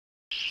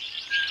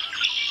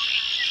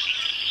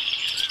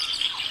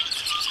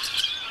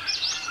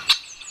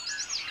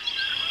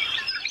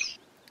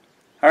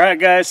Alright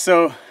guys,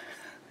 so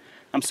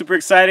I'm super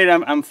excited.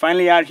 I'm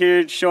finally out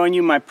here showing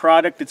you my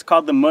product. It's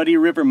called the Muddy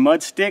River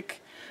Mud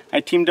Stick.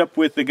 I teamed up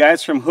with the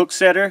guys from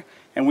Hooksetter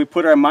and we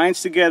put our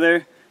minds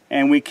together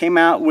and we came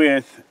out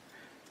with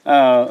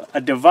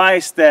a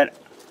device that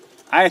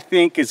I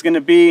think is going to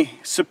be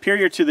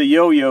superior to the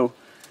yo-yo.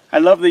 I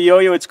love the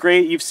yo-yo, it's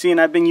great. You've seen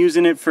I've been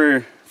using it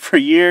for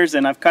years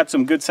and I've caught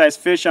some good sized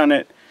fish on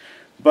it.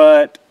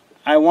 But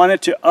I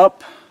wanted to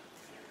up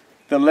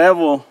the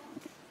level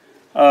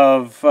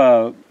of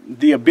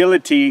the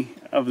ability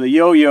of the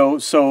yo-yo,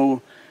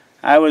 so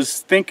I was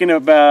thinking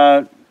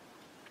about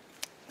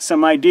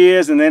some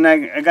ideas, and then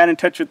I got in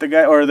touch with the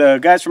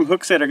guys from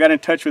Hooksetter got in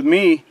touch with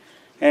me,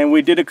 and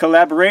we did a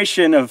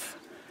collaboration of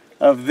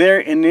their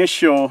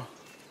initial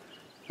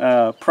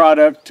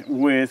product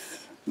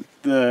with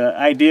the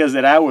ideas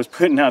that I was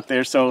putting out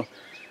there. So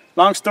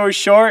long story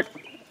short,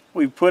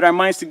 we put our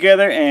minds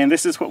together and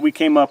this is what we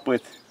came up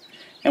with,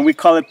 and we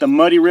call it the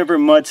Muddy River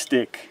Mud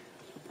Stick.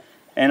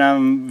 And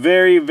I'm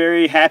very,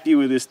 very happy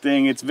with this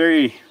thing. It's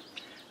very,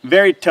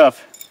 very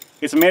tough.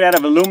 It's made out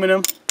of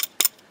aluminum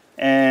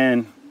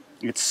and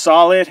it's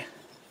solid.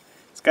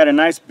 It's got a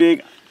nice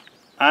big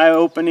eye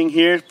opening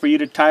here for you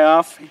to tie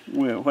off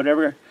with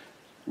whatever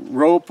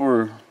rope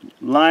or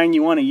line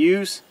you want to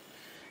use.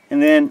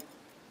 And then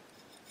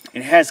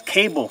it has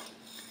cable.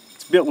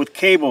 It's built with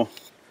cable.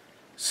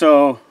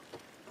 So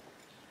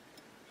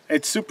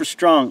it's super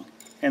strong.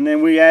 And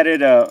then we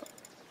added a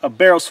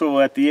barrel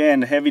swivel at the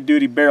end, a heavy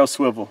duty barrel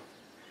swivel.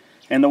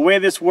 And the way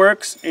this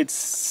works, it's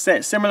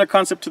similar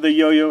concept to the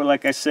yo-yo,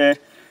 like I said.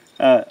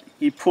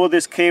 You pull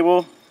this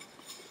cable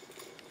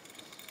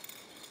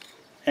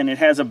and it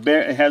has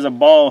a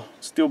ball,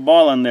 steel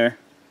ball on there,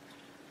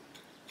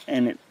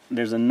 and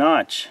there's a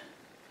notch,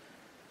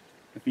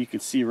 if you can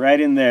see right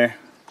in there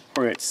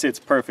where it sits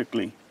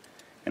perfectly,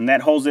 and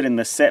that holds it in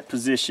the set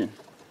position.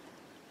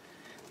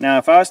 Now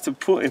if I was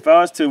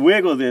to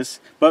wiggle this,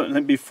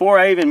 but before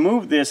I even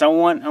move this, I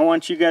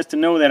want you guys to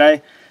know that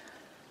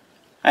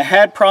I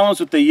had problems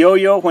with the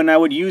yo-yo when I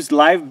would use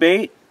live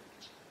bait.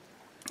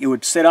 It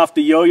would set off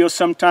the yo-yo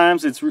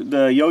sometimes.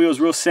 The yo-yo is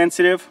real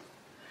sensitive.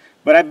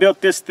 But I built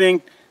this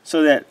thing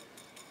so that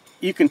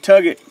you can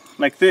tug it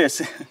like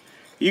this.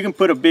 You can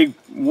put a big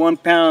 1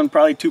 pound,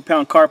 probably 2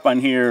 pound carp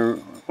on here, or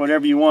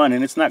whatever you want,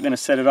 and it's not going to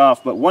set it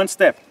off. But once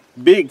that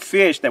big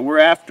fish that we're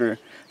after,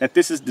 that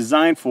this is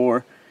designed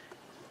for,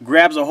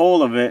 grabs a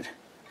hold of it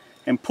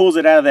and pulls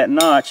it out of that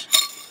notch,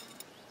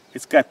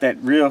 it's got that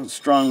real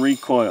strong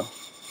recoil.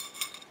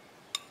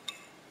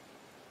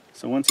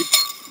 So once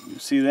you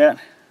see that,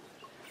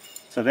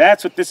 so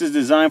that's what this is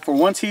designed for.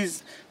 Once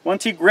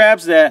he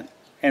grabs that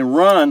and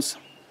runs,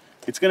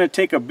 it's going to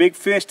take a big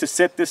fish to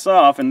set this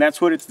off, and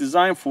that's what it's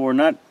designed for,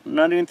 not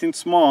anything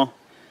small.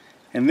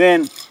 And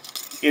then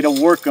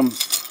it'll work them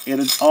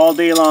all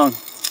day long.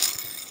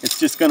 It's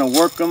just going to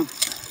work them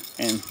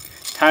and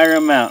tire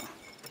them out.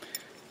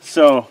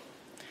 So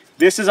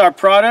this is our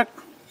product.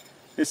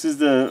 This is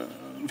the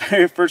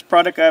very first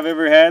product I've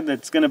ever had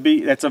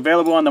that's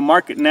available on the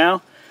market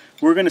now.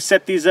 We're going to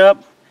set these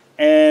up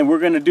and we're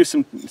going to do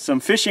some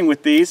fishing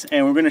with these,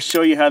 and we're going to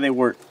show you how they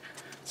work.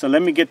 So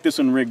let me get this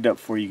one rigged up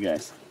for you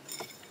guys.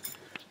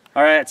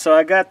 Alright, so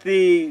I got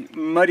the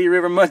Muddy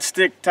River Mud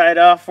Stick tied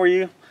off for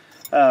you.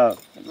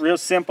 Real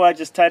simple, I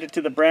just tied it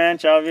to the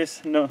branch,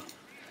 obvious,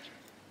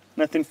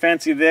 nothing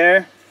fancy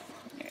there.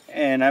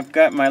 And I've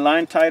got my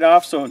line tied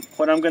off, so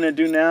what I'm going to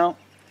do now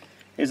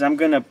is I'm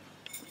going to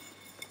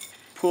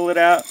pull it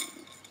out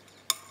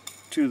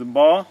to the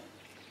ball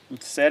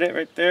and set it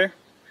right there.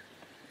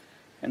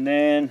 And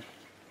then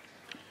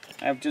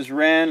I've just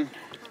ran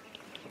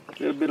a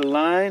little bit of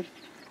line,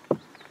 and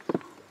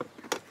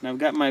I've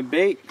got my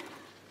bait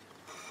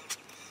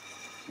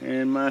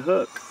and my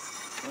hook.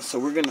 So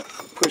we're going to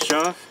push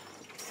off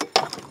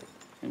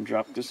and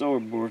drop this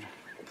overboard.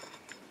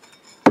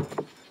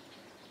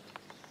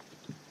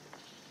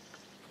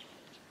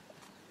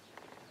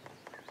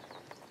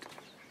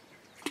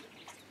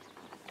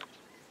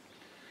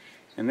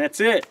 And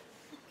that's it.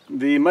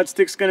 The mud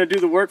stick's going to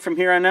do the work from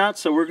here on out,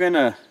 so we're going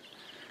to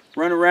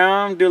run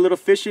around, do a little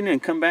fishing,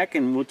 and come back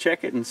and we'll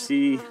check it and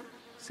see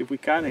if we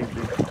caught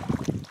anything.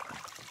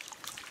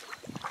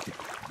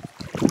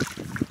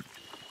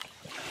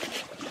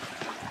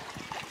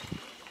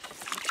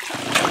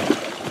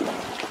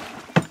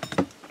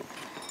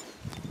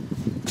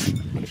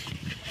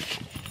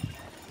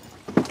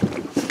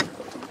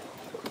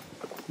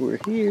 We're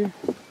here.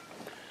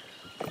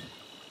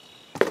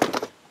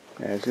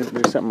 Yeah,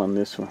 there's something on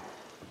this one.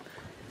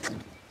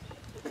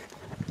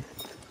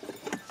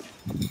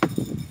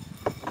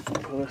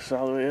 Pull this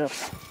all the way up.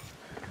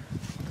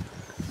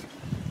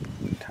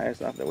 Tie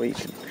this off that way you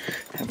can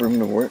have room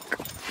to work.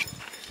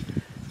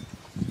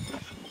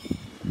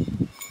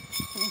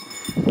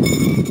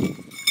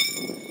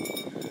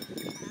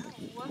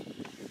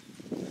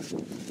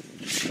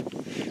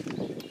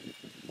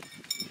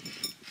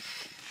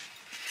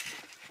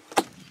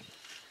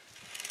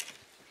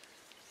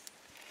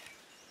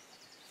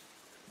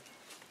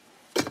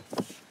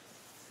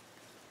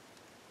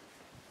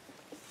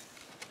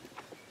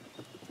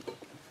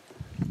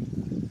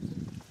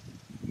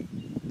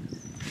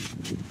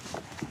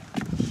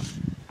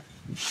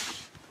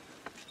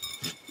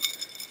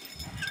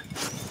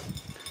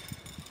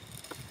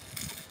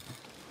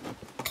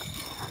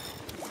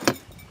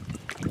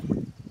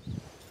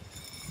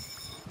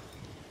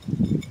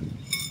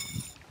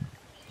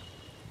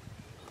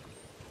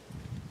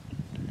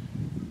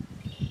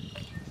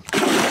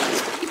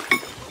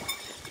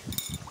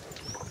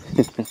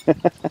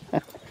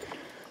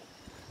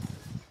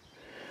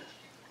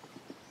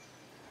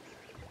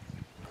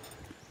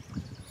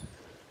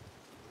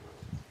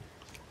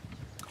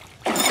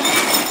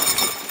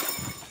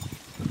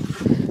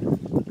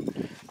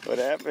 What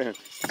happened?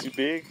 Too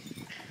big?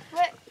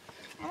 What?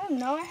 I don't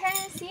know. I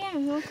didn't see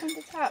him. He went from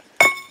the top.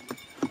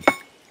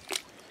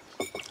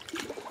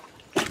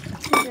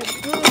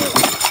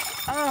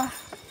 Oh.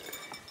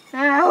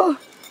 Ow.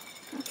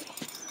 Okay.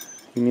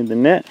 You need the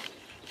net?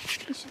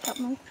 You should help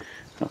me.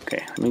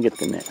 Okay, let me get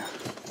the net.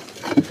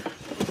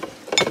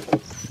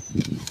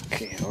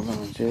 Okay, hold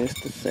on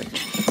just a second.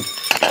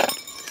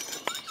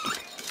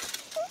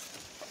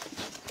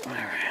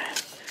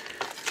 Alright.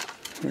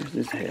 Where's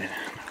this head?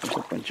 There's a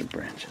bunch of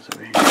branches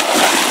over here.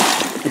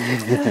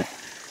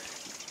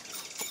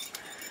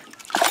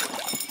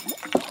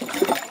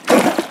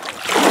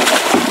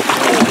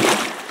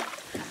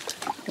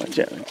 Watch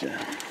out, watch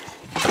out.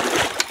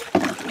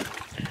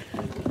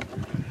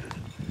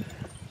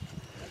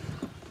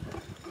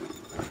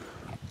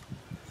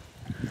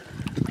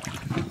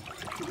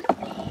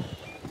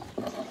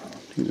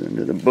 He's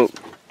under the boat.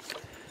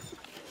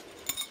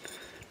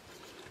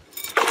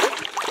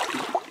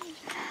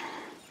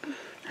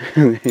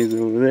 He's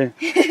over there.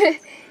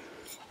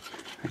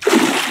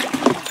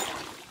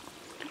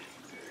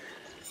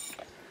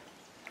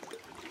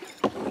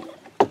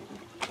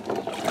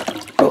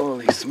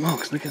 Holy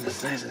smokes, look at the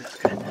size of this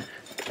guy.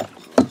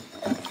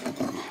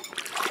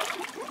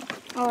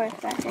 Oh,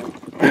 it's back there.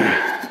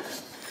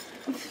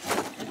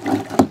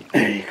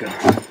 There you go.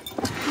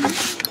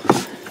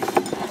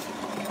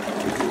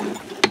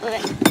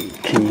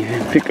 Can you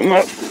pick him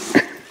up?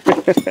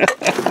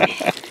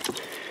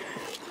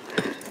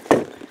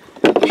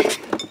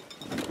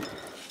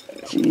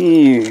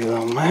 Jeez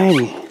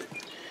almighty.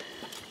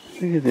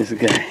 Look at this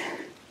guy.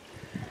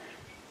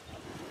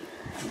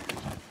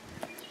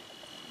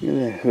 Look at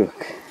that hook.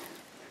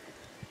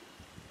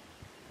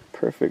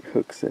 Perfect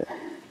hook set.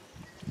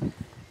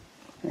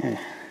 Yeah.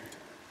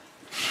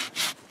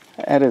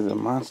 That is a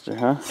monster,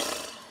 huh?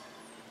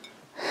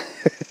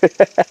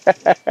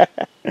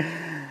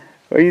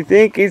 What do you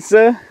think,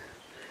 Issa?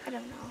 I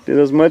don't know. Do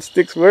those mud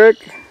sticks work?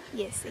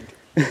 Yes, they do.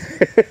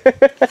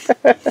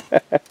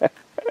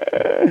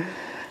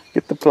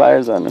 Get the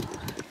pliers on him.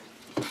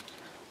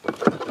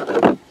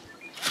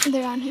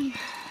 They're on him.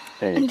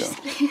 There you go.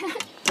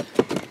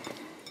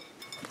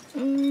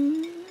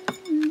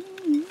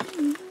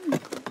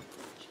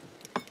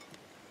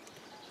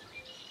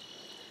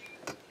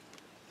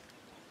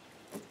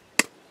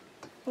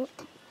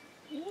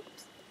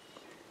 Oops.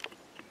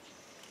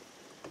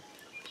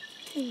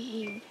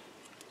 Weird.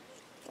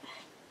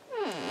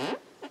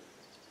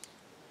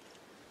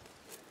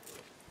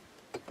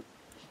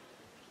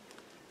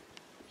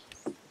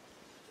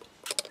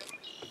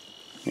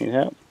 Need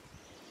help?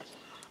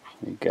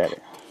 You got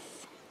it.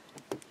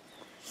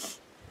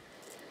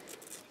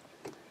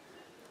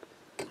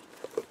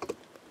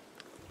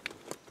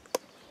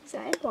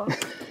 Sidewalk.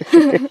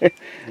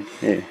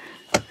 Yeah.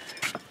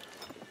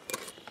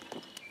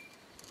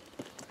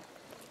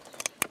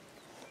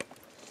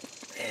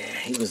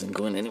 He wasn't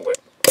going anywhere.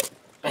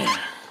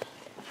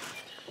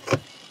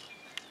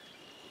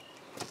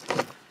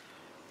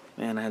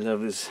 Man, I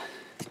love this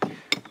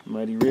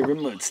Muddy River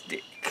mud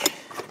stick.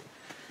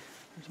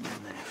 Where's my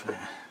knife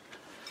at?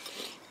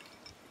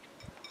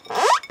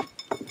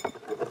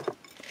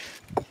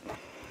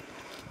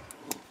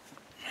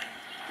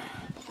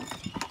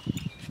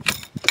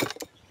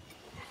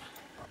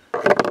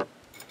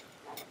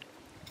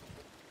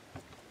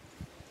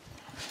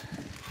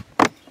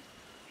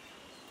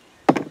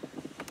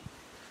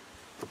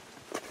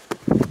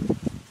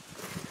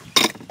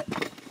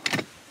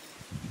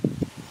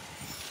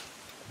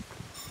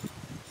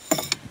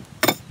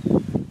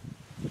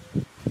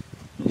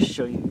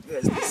 Show you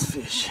guys this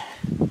fish.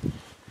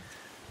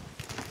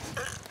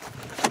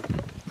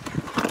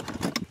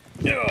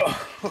 Oh.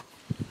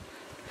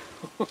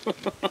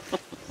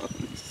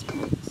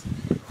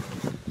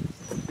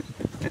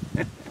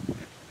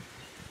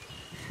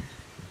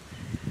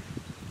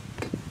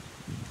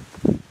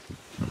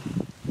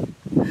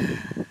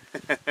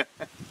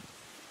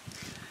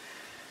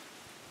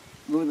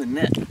 Move the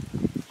net.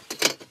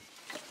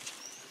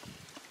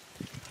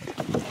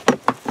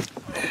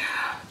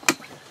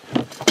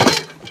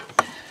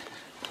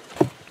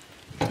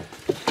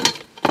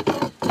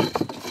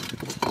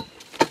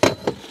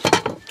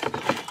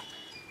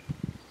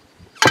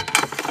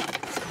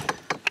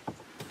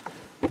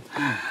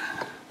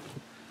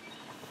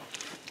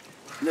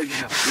 Look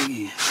how big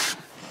he is.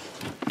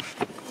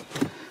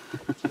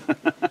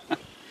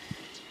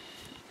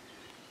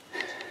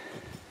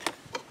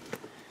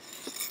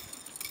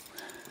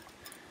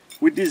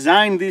 We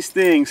designed these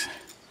things,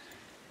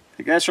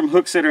 the guys from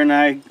Hooksetter and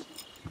I,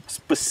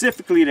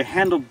 specifically to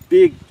handle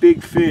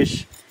big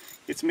fish.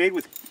 It's made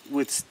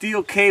with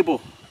steel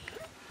cable.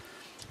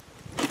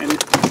 And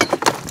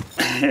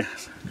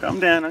calm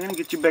down, I'm gonna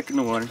get you back in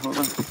the water. Hold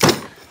on.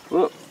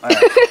 Whoop. All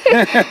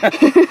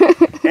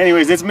right.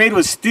 Anyways, it's made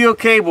with steel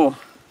cable.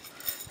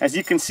 As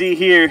you can see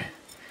here,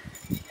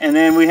 And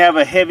then we have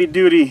a heavy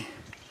duty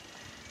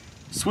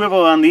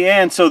swivel on the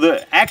end. So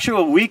the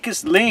actual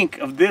weakest link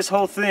of this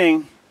whole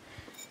thing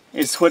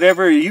is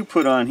whatever you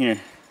put on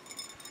here.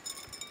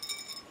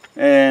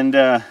 And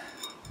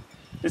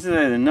this is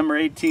a number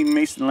 18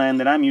 Mason land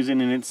that I'm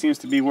using, and it seems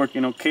to be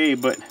working okay.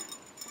 But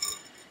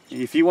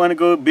if you want to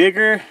go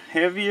bigger,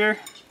 heavier,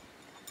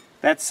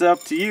 that's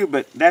up to you.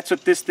 But that's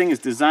what this thing is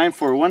designed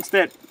for. Once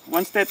that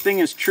thing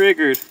is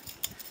triggered,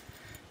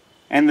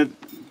 and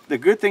the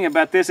good thing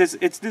about this is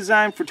it's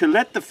designed to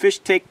let the fish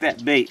take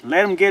that bait,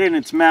 let him get it in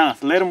its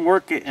mouth, let him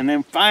work it, and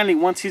then finally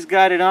once he's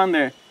got it on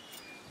there,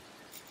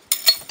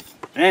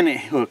 then it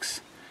hooks.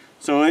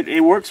 So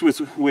it works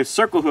with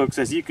circle hooks,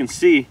 as you can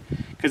see,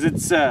 because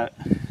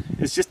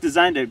it's just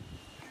designed to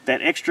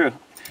that extra.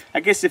 I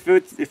guess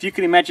if you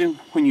can imagine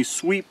when you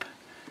sweep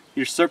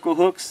your circle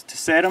hooks to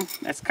set them,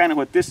 that's kind of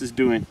what this is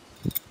doing.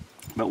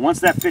 But once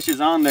that fish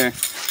is on there,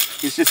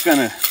 it's just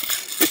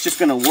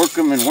gonna work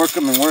them and work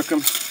them and work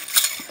them.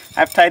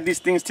 I've tied these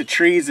things to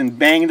trees and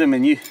banged them,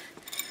 and you're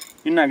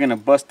not gonna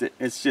bust it.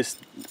 It's just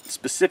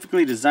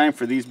specifically designed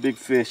for these big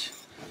fish.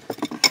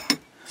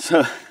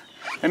 So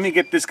let me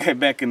get this guy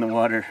back in the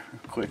water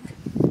real quick.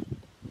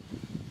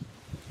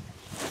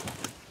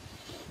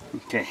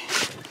 Okay.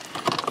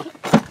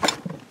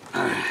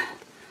 All right.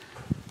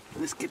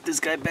 Let's get this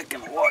guy back in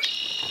the water.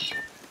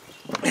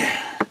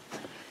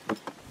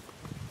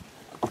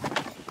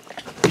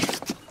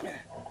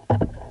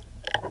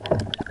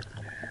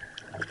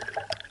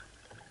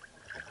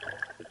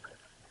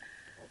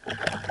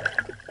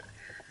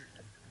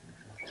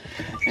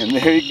 And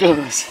there he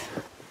goes.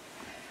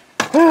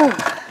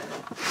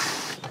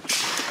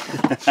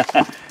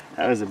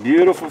 That was a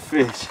beautiful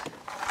fish.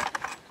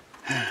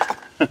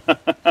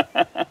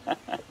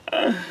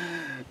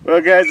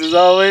 Well guys, as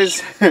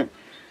always,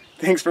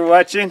 thanks for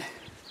watching,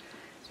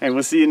 and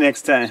we'll see you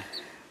next time.